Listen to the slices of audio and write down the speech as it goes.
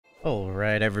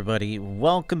Alright everybody,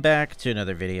 welcome back to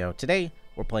another video. Today,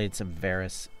 we're playing some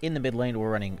Varus. In the mid lane,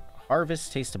 we're running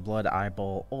Harvest, Taste of Blood,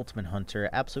 Eyeball, Ultimate Hunter,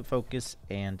 Absolute Focus,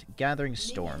 and Gathering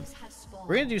Storm.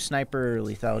 We're going to do Sniper,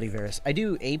 Lethality, Varus. I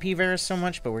do AP Varus so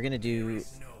much, but we're going to do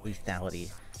Lethality.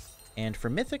 And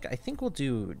for Mythic, I think we'll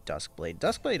do Duskblade.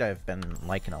 Duskblade I've been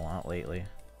liking a lot lately.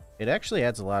 It actually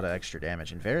adds a lot of extra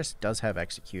damage, and Varus does have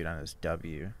Execute on his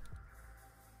W.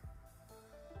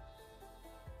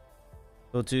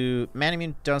 We'll do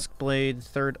Manamune Duskblade,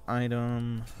 third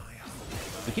item.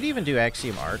 We could even do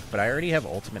Axiom Arc, but I already have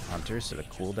Ultimate Hunter, so the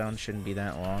cooldown shouldn't be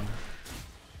that long.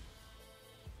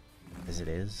 As it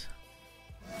is.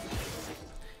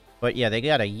 But yeah, they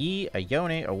got a Yi, a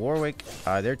Yone, a Warwick.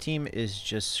 Their team is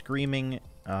just screaming.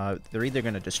 They're either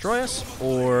going to destroy us,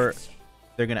 or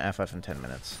they're going to FF in 10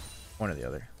 minutes. One or the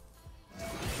other.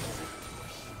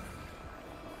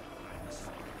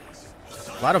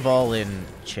 A lot of all-in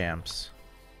champs.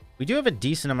 We do have a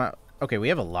decent amount. Okay, we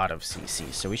have a lot of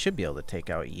CC, so we should be able to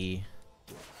take out Yi.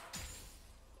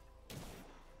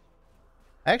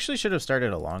 I actually should have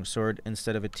started a longsword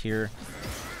instead of a tier.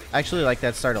 I actually like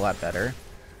that start a lot better,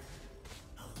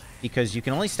 because you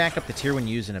can only stack up the tier when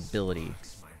you use an ability,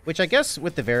 which I guess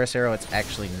with the Varus arrow it's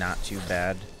actually not too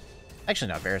bad.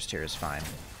 Actually, no, Varus tier is fine.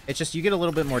 It's just you get a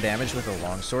little bit more damage with a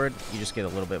longsword. You just get a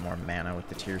little bit more mana with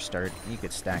the tier start. You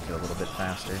could stack it a little bit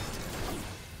faster.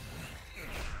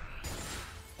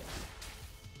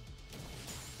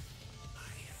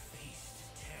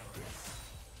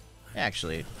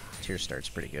 Actually, tier start's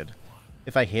pretty good.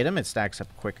 If I hit him, it stacks up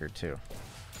quicker too.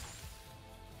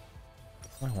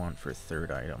 What do I want for third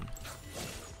item?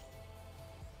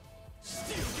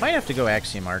 Might have to go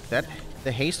Axiom Arc.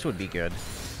 The haste would be good.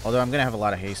 Although I'm gonna have a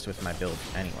lot of haste with my build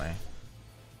anyway.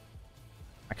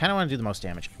 I kind of want to do the most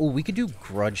damage. Oh, we could do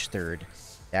Grudge third.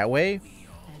 That way,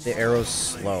 the arrow's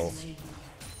slow.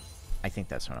 I think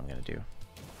that's what I'm gonna do.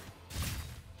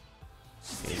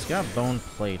 Okay, he's got Bone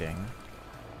Plating.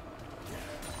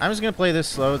 I'm just going to play this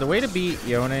slow. The way to beat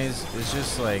Yones is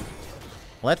just, like,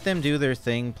 let them do their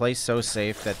thing, play so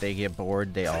safe that they get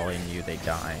bored, they all in you, they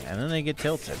die. And then they get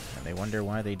tilted, and they wonder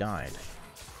why they died.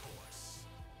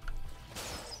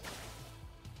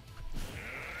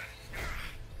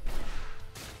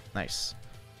 Nice.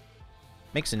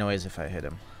 Makes a noise if I hit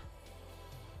him.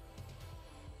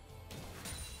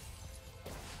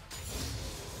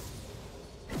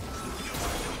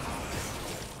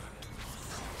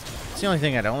 The only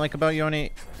thing I don't like about Yone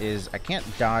is I can't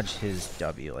dodge his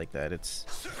W like that. It's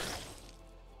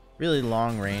really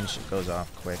long range. It goes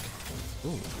off quick.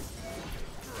 Ooh.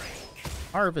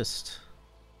 Harvest.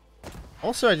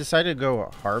 Also, I decided to go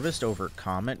Harvest over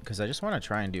Comet because I just want to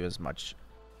try and do as much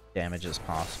damage as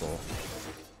possible.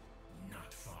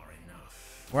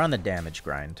 We're on the damage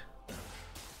grind.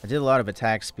 I did a lot of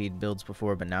attack speed builds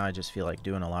before, but now I just feel like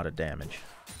doing a lot of damage.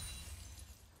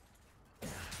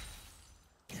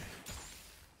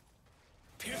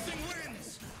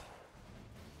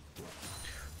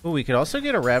 Oh, we could also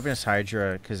get a Ravenous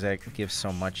Hydra because that gives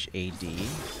so much AD.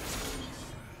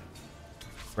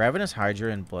 Ravenous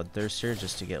Hydra and Bloodthirster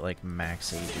just to get like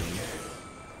max AD.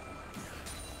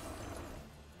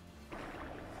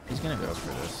 He's gonna go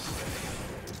for this.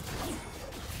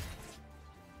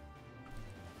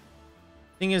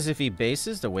 Thing is, if he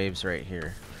bases, the wave's right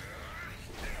here.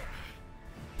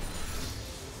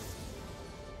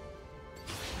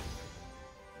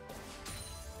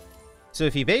 So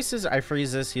if he bases, I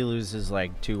freeze this, he loses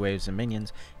like 2 waves of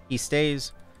minions. He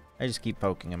stays, I just keep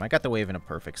poking him. I got the wave in a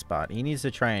perfect spot. He needs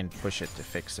to try and push it to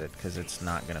fix it, because it's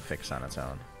not going to fix on its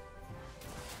own.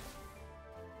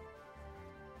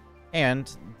 And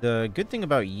the good thing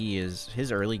about Yi is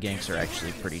his early ganks are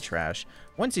actually pretty trash.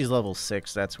 Once he's level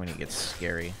 6, that's when he gets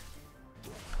scary.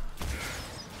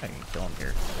 I can kill him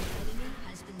here.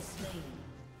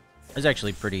 It's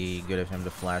actually pretty good of him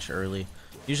to flash early.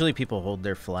 Usually people hold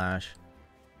their flash,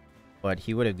 but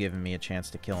he would have given me a chance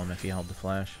to kill him if he held the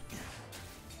flash.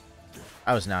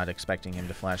 I was not expecting him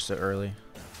to flash so early,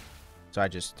 so I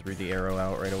just threw the arrow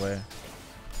out right away.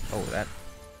 Oh,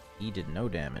 he did no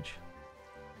damage.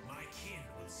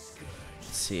 Let's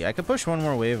see, I could push one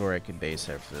more wave or I could base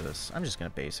after this. I'm just gonna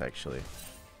base actually.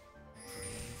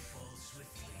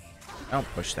 I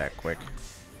don't push that quick.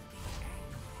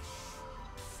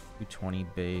 220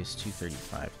 base,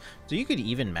 235. So you could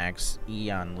even max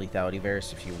E on Lethality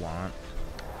Varus if you want.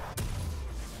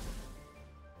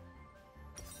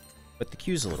 But the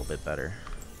Q's a little bit better.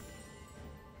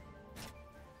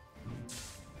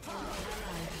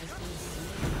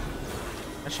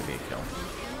 That should be a kill.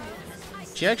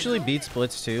 She actually beats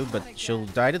Blitz too, but she'll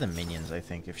die to the minions, I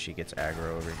think, if she gets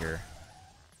aggro over here.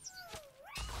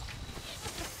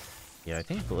 Yeah, I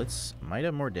think Blitz might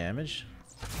have more damage.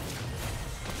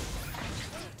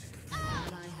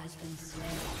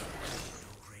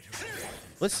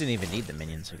 Blitz didn't even need the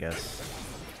minions, I guess.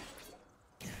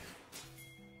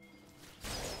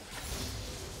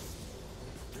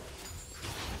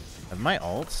 I have my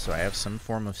ult, so I have some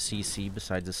form of CC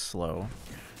besides a slow.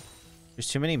 There's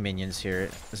too many minions here.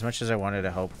 As much as I wanted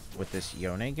to help with this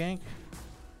Yone gank,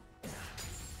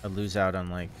 I'd lose out on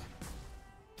like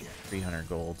 300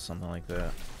 gold, something like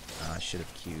that. I should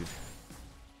have queued.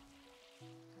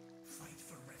 Fight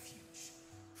for refuge,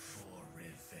 for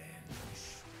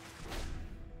revenge.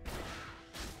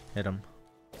 Hit him.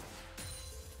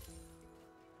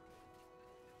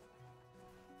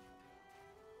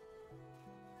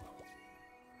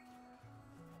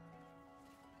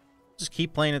 Just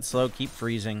keep playing it slow, keep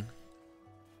freezing.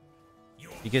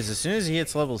 Because as soon as he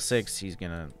hits level 6, he's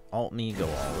gonna ult me, go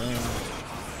all in.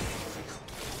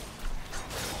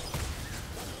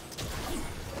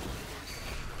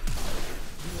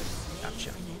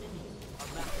 Gotcha.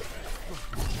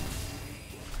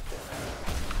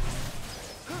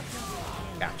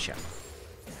 Gotcha.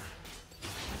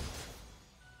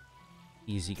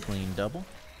 Easy, clean double.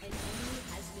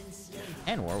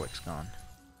 And Warwick's gone.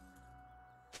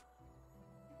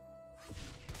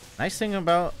 Nice thing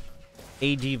about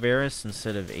AD Varus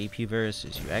instead of AP Varus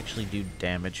is you actually do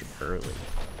damage early.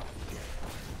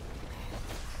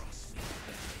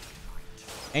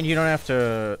 And you don't have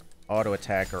to auto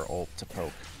attack or ult to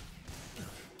poke.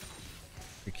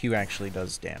 Your Q actually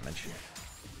does damage.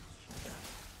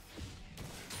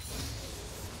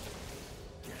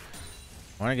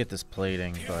 I want to get this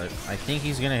plating, but I think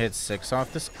he's going to hit 6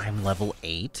 off this. I'm level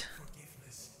 8.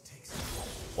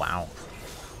 Wow.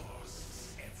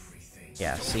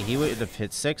 Yeah, see, he would have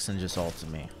hit 6 and just ulted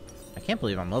me. I can't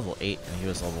believe I'm level 8 and he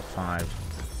was level 5.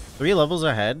 3 levels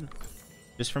ahead,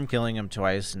 just from killing him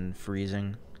twice and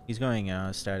freezing. He's going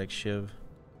static shiv.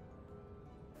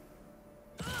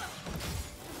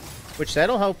 Which,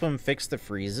 that'll help him fix the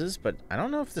freezes, but I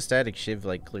don't know if the static shiv,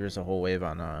 like, clears a whole wave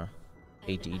on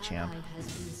AD champ.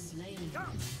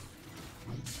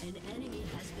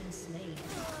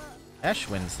 Ashe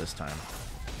wins this time.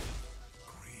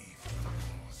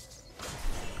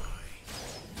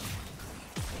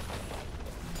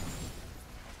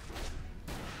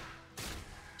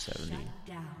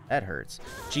 That hurts.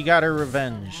 She got her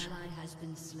revenge.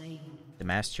 The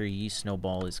Master Yi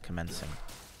snowball is commencing.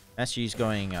 Master Yi's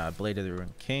going Blade of the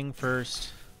Ruined King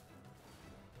first.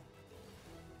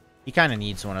 He kind of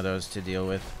needs one of those to deal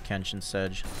with Kenshin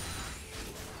Sedge.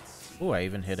 Ooh, I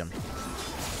even hit him.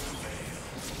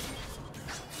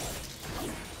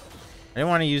 I didn't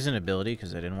want to use an ability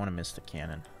because I didn't want to miss the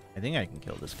cannon. I think I can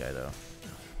kill this guy though.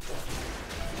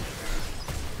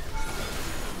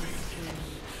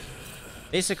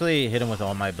 Basically, hit him with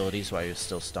all my abilities while he was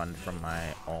still stunned from my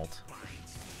ult.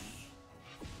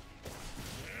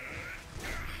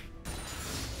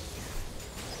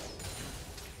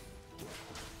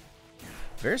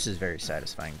 Varus is very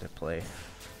satisfying to play.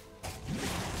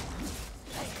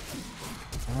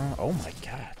 Oh my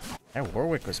god. That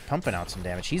Warwick was pumping out some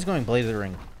damage. He's going Blade of the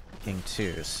Ring King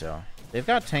too, so... They've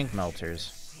got tank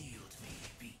melters.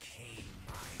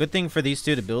 Good thing for these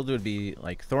two to build would be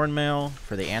like Thornmail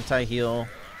for the anti-heal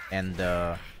and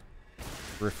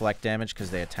reflect damage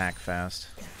because they attack fast.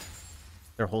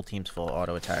 Their whole team's full of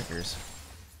auto attackers.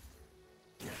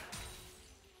 Hit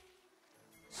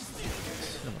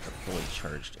him with a fully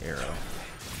charged arrow.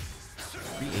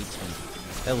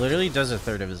 318. That literally does a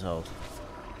third of his health.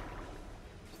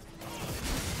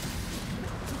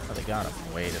 Oh, they got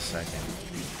him. Wait a second.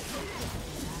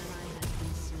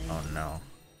 Oh no.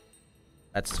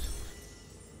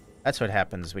 That's what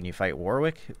happens when you fight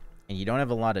Warwick and you don't have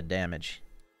a lot of damage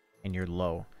and you're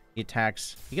low. He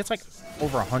attacks. He gets like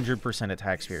over 100%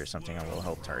 attack speed or something on low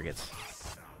health targets.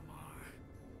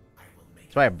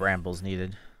 That's why I have brambles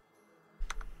needed.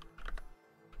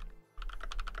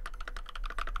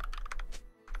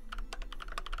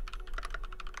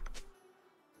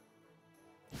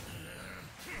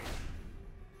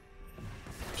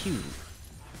 Pew.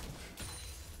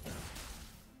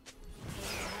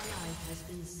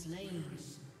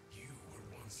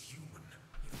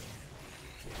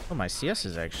 Oh, my CS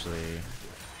is actually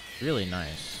really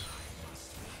nice.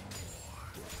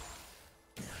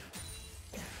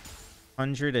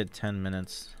 100 at 10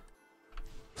 minutes.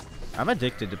 I'm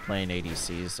addicted to playing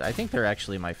ADCs. I think they're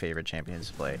actually my favorite champions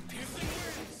to play.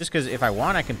 Just because if I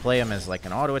want, I can play them as like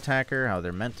an auto attacker, how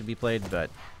they're meant to be played, but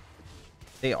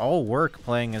they all work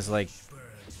playing as like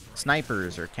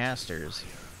snipers or casters.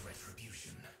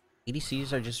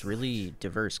 ADCs are just really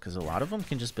diverse because a lot of them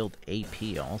can just build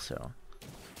AP also.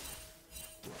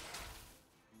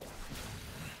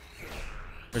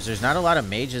 Because there's not a lot of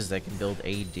mages that can build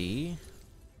AD.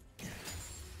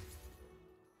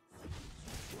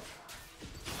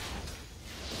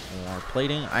 Or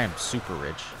plating. I am super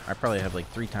rich. I probably have like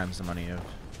 3 times the money of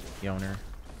the owner.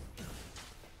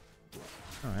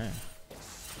 Alright.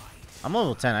 I'm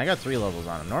level 10. I got 3 levels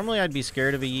on him. Normally I'd be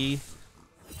scared of a Yi,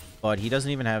 but he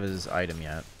doesn't even have his item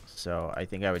yet. So I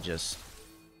think I would just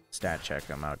stat check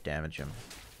him, out damage him.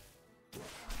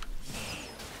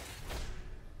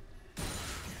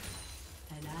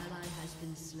 An ally has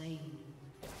been slain.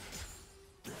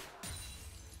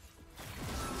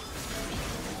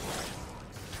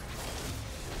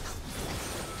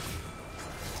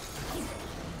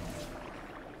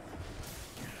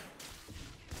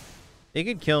 They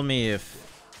could kill me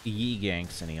if Yi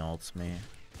ganks and he ults me.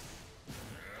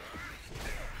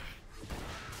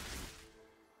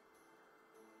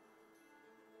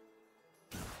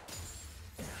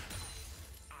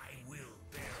 I will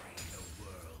bury the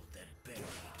world that buried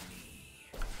me.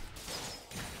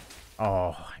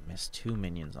 Oh, I missed 2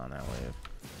 minions on that wave.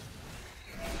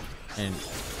 And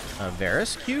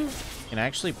Varus Q can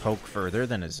actually poke further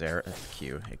than a Xerath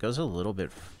Q. It goes a little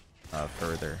bit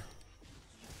further.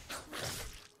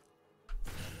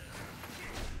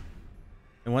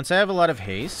 And once I have a lot of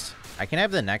haste, I can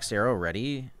have the next arrow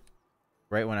ready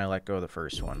right when I let go of the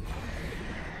first one.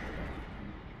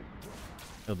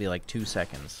 It'll be like 2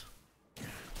 seconds.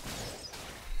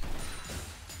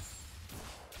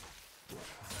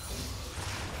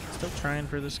 Still trying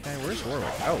for this guy. Where's Warwick?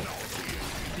 Oh,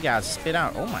 he got spit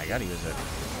out. Oh my god, he was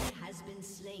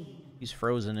he's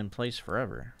frozen in place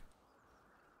forever.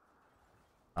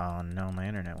 Oh no, my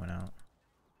internet went out.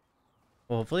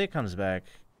 Well, hopefully it comes back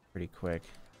pretty quick.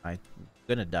 I'm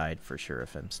gonna die for sure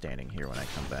if I'm standing here when I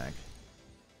come back.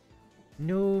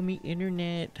 No, me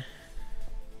internet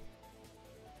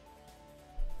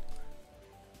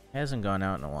hasn't gone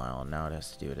out in a while, and now it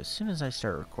has to do it as soon as I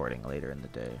start recording later in the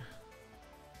day.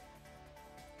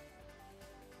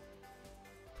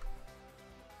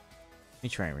 Let me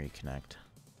try and reconnect.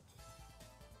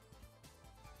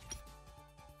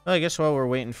 Well, I guess while we're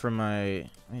waiting for my...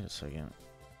 Wait a second.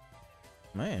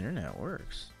 My internet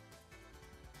works.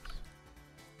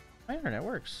 My internet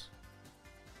works.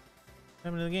 What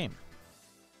happened to the game?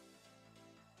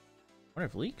 What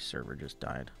if Leak server just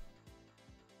died?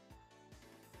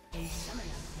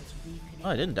 Oh,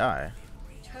 I didn't die.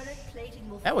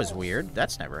 That was weird.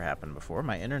 That's never happened before.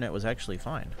 My internet was actually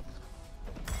fine.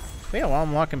 But yeah, while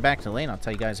I'm walking back to lane, I'll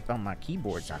tell you guys about my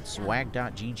keyboards on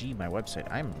swag.gg, my website.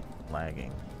 I'm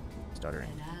lagging. Stuttering.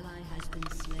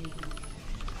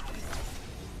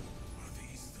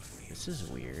 This is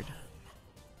weird.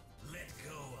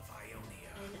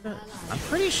 I'm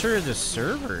pretty sure the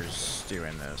server's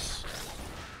doing this.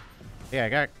 Yeah, I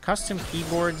got custom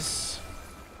keyboards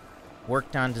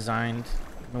worked on, designed.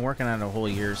 I've been working on it a whole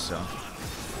year, so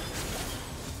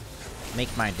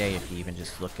make my day if you even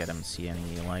just look at them and see any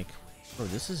you like. Oh,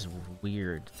 this is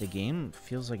weird. The game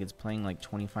feels like it's playing like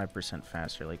 25%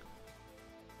 faster. Like,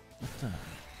 what the?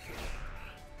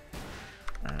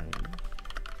 Alright.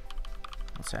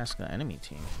 Let's ask the enemy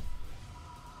team.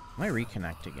 I might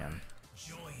reconnect again.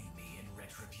 Join me in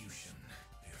retribution.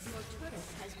 Your turret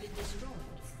has been destroyed.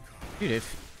 Dude,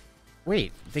 if...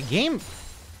 Wait, the game...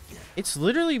 It's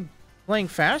literally playing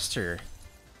faster.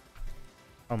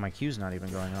 Oh, my Q's not even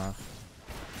going off.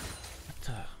 What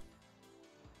the...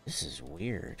 This is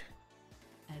weird.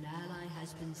 An ally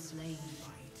has been slain.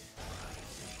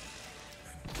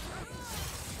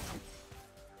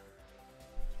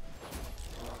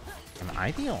 Am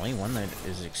I the only one that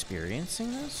is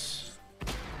experiencing this?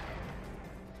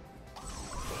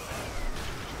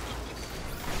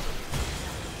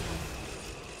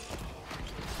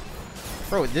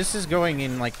 Bro, this is going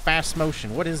in like fast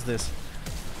motion. What is this?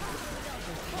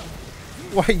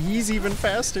 Why, he's even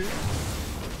faster.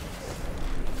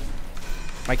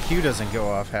 My Q doesn't go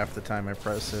off half the time I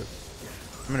press it.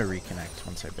 I'm gonna reconnect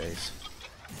once I base.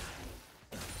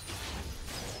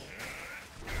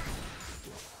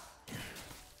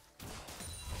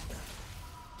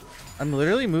 I'm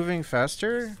literally moving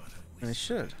faster than I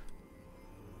should.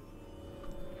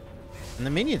 And the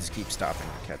minions keep stopping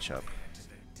to catch up.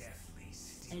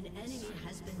 An enemy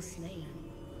has been slain.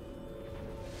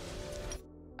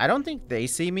 I don't think they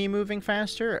see me moving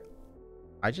faster.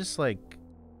 I just like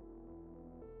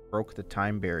broke the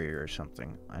time barrier or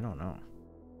something. I don't know.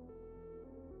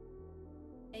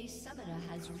 A summoner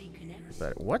has reconnected.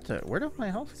 But what the? Where did my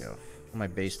health go? My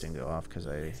base didn't go off because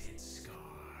I...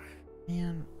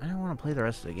 Man, I don't want to play the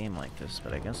rest of the game like this,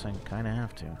 but I guess I kind of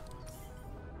have to.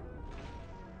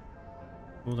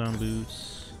 Cooldown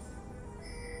boots.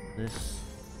 This.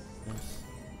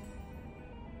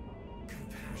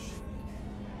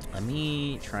 Let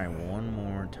me try one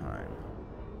more time.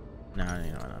 No,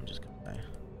 you know what? I'm just gonna die.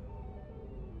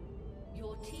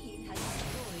 Your team has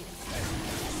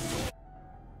destroyed.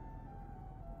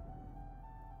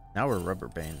 Now we're rubber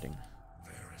banding.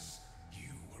 Varus, you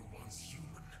were once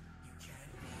human. You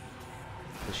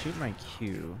can't To shoot my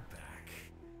Q. back.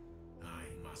 I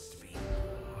must be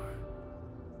more.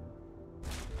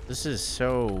 This is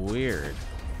so weird.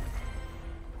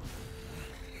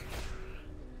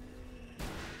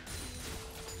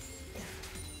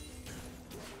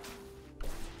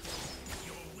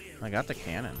 I got the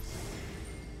cannon.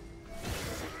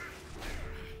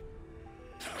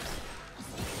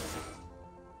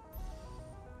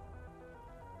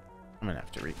 I'm gonna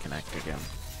have to reconnect again.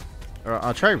 Or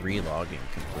I'll try relogging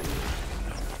completely.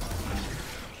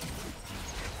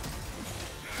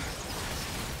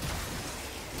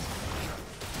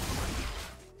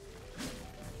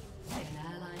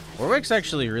 Warwick's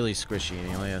actually really squishy and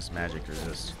he only has magic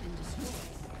resist.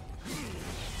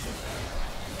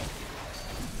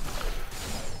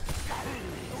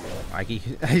 Like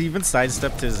I even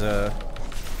sidestepped his ult.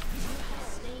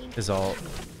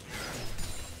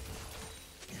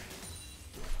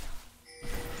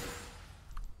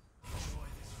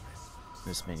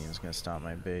 This minion's gonna stop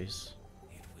my base.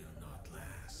 It will not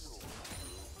last.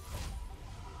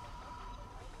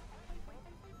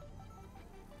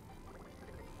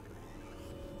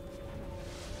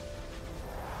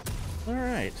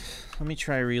 Alright, let me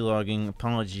try relogging.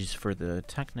 Apologies for the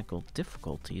technical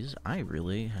difficulties. I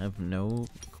really have no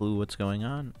clue what's going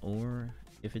on, or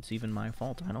if it's even my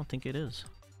fault. I don't think it is.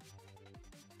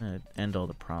 I'm gonna end all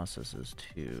the processes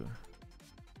too.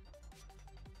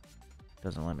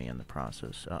 Doesn't let me end the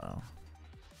process. Uh-oh.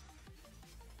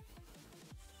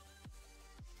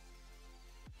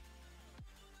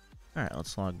 Alright,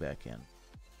 let's log back in.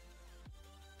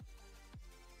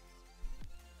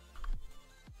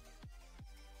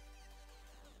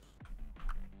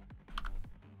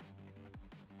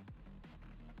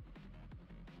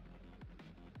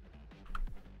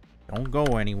 Don't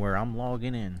go anywhere. I'm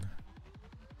logging in.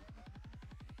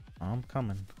 I'm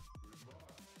coming.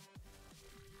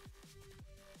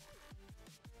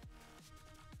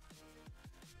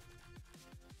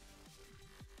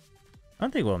 I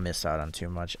don't think we'll miss out on too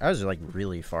much. I was like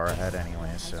really far ahead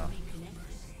anyway, so. No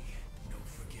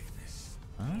forgiveness.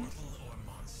 Huh? Mortal or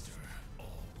monster,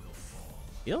 all will fall.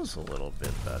 Feels a little bit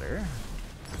better.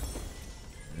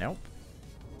 Nope.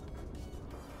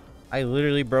 I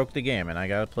literally broke the game, and I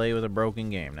gotta play with a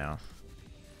broken game now.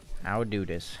 How do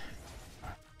this?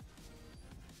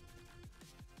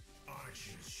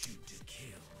 Archers shoot to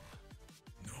kill.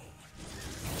 No.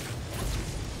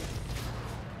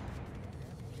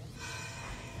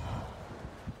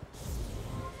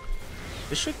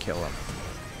 This should kill him.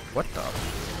 What the?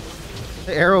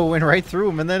 The arrow went right through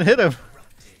him and then hit him.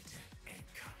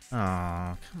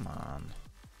 Aw, come on.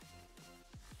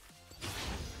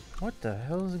 What the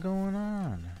hell is going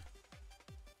on?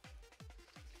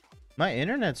 My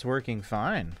internet's working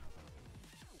fine.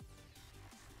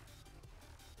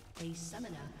 A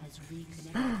summoner has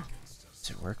reconnected. Does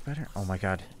it work better? Oh my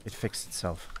god, it fixed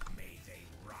itself.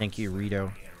 Thank you,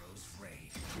 Rito.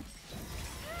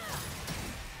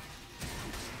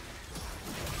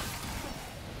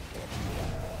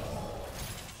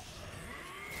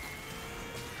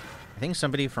 I think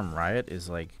somebody from Riot is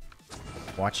like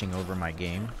watching over my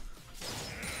game,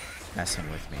 messing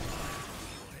with me.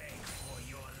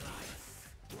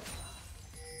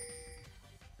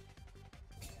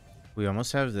 We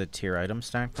almost have the tier item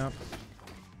stacked up.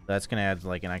 That's gonna add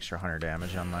like an extra 100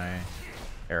 damage on my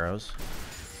arrows.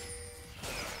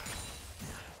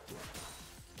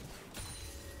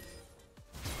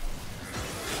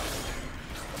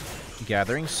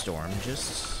 Gathering Storm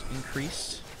just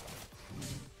increased.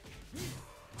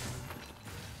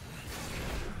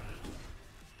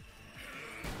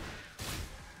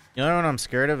 You know what I'm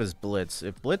scared of is Blitz.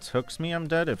 If Blitz hooks me, I'm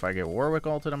dead. If I get Warwick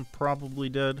ulted, I'm probably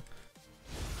dead.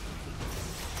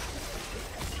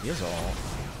 He is all.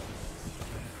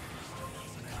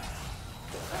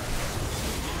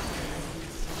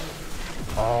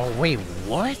 Oh, wait,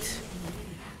 what?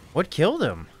 What killed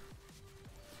him?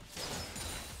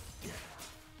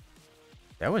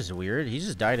 That was weird. He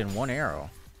just died in one arrow.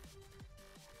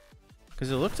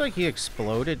 Because it looked like he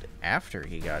exploded after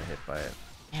he got hit by it.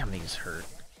 Damn, these hurt.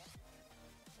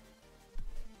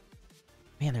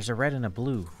 Man, there's a red and a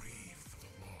blue.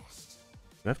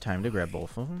 I have time to grab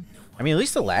both of them? I mean, at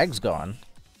least the lag's gone.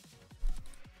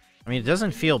 I mean, it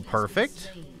doesn't feel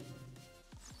perfect,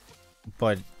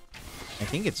 but I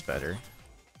think it's better.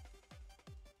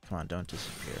 Come on, don't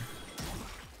disappear.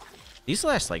 These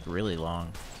last, like, really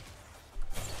long.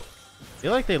 I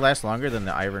feel like they last longer than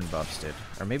the iron buffs did.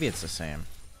 Or maybe it's the same.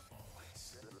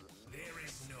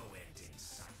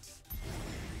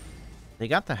 They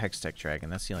got the Hextech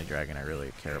Dragon. That's the only dragon I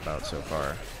really care about so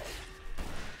far.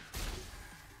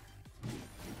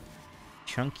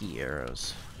 Chunky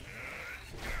arrows.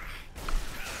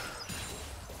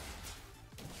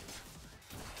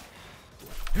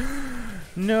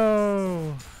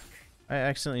 No! I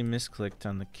accidentally misclicked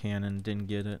on the cannon, didn't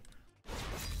get it.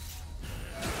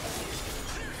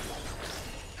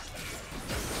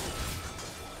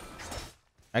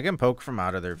 I can poke from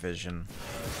out of their vision.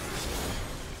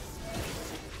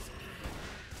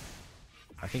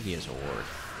 I think he has a ward.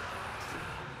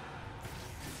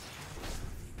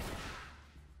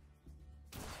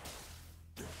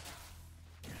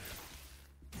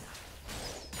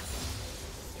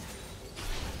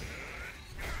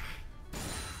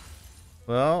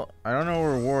 Well, I don't know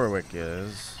where Warwick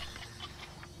is.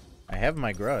 I have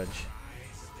my grudge.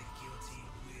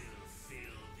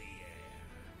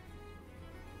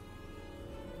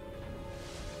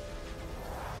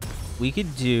 We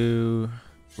could do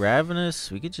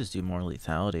Ravenous. We could just do more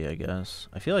lethality, I guess.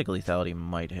 I feel like lethality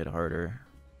might hit harder.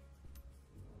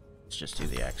 Let's just do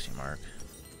the Axiomark.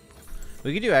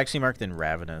 We could do Axiomark then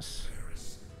Ravenous.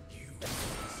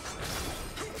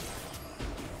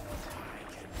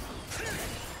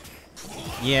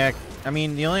 Yeah, I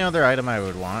mean, the only other item I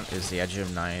would want is the Edge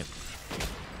of Night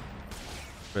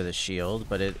for the shield,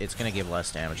 but it's going to give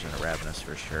less damage than the Ravenous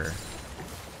for sure.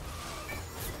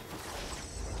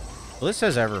 Well, this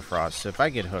says Everfrost, so if I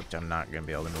get hooked, I'm not going to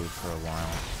be able to move for a while.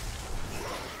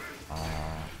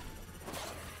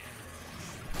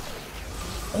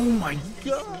 Oh my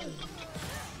god!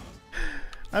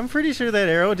 I'm pretty sure that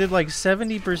arrow did like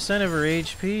 70% of her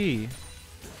HP.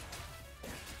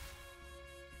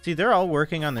 See, they're all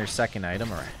working on their second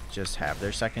item, or just have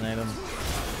their second item.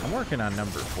 I'm working on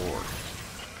number 4,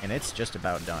 and it's just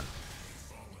about done.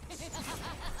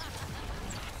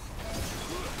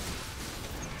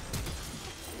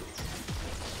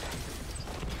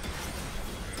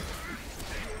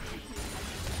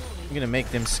 I'm gonna make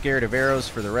them scared of arrows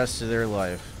for the rest of their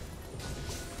life.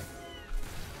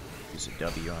 Use a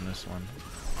W on this one.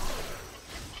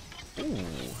 Ooh.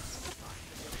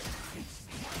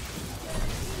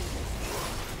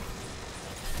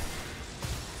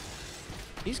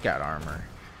 He's got armor.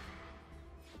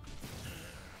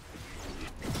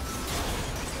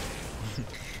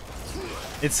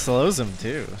 It slows him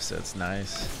too, so it's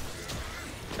nice.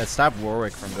 That stopped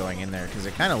Warwick from going in there, because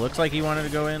it kind of looks like he wanted to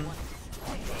go in.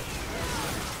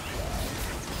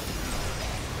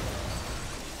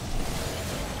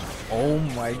 Oh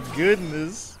my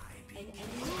goodness.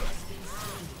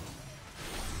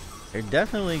 They're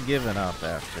definitely giving up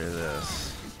after this.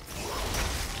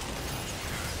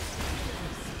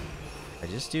 I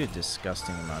just do a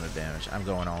disgusting amount of damage. I'm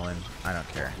going all in. I don't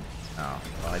care. Oh,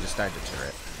 well, I just died to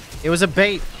turret. It was a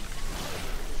bait!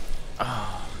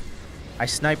 Oh, I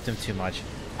sniped him too much.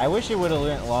 I wish it would have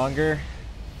went longer.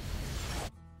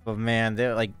 But man,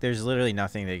 there's literally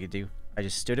nothing they could do. I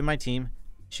just stood in my team,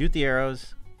 shoot the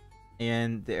arrows,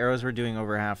 and the arrows were doing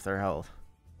over half their health.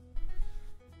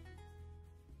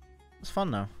 It was fun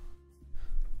though.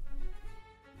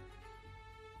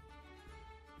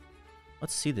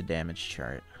 Let's see the damage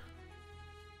chart.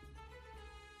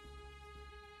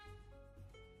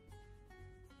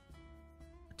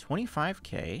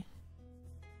 25k.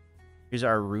 Here's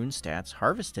our rune stats.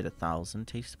 Harvested 1,000.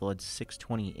 Taste blood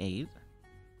 628.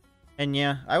 And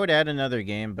yeah, I would add another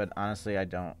game, but honestly, I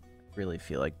don't really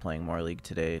feel like playing more League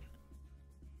today.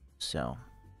 So,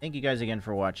 thank you guys again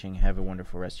for watching. Have a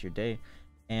wonderful rest of your day.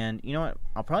 And you know what?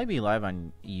 I'll probably be live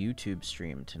on YouTube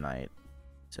stream tonight.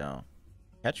 So,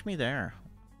 catch me there.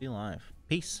 Be live.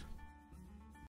 Peace.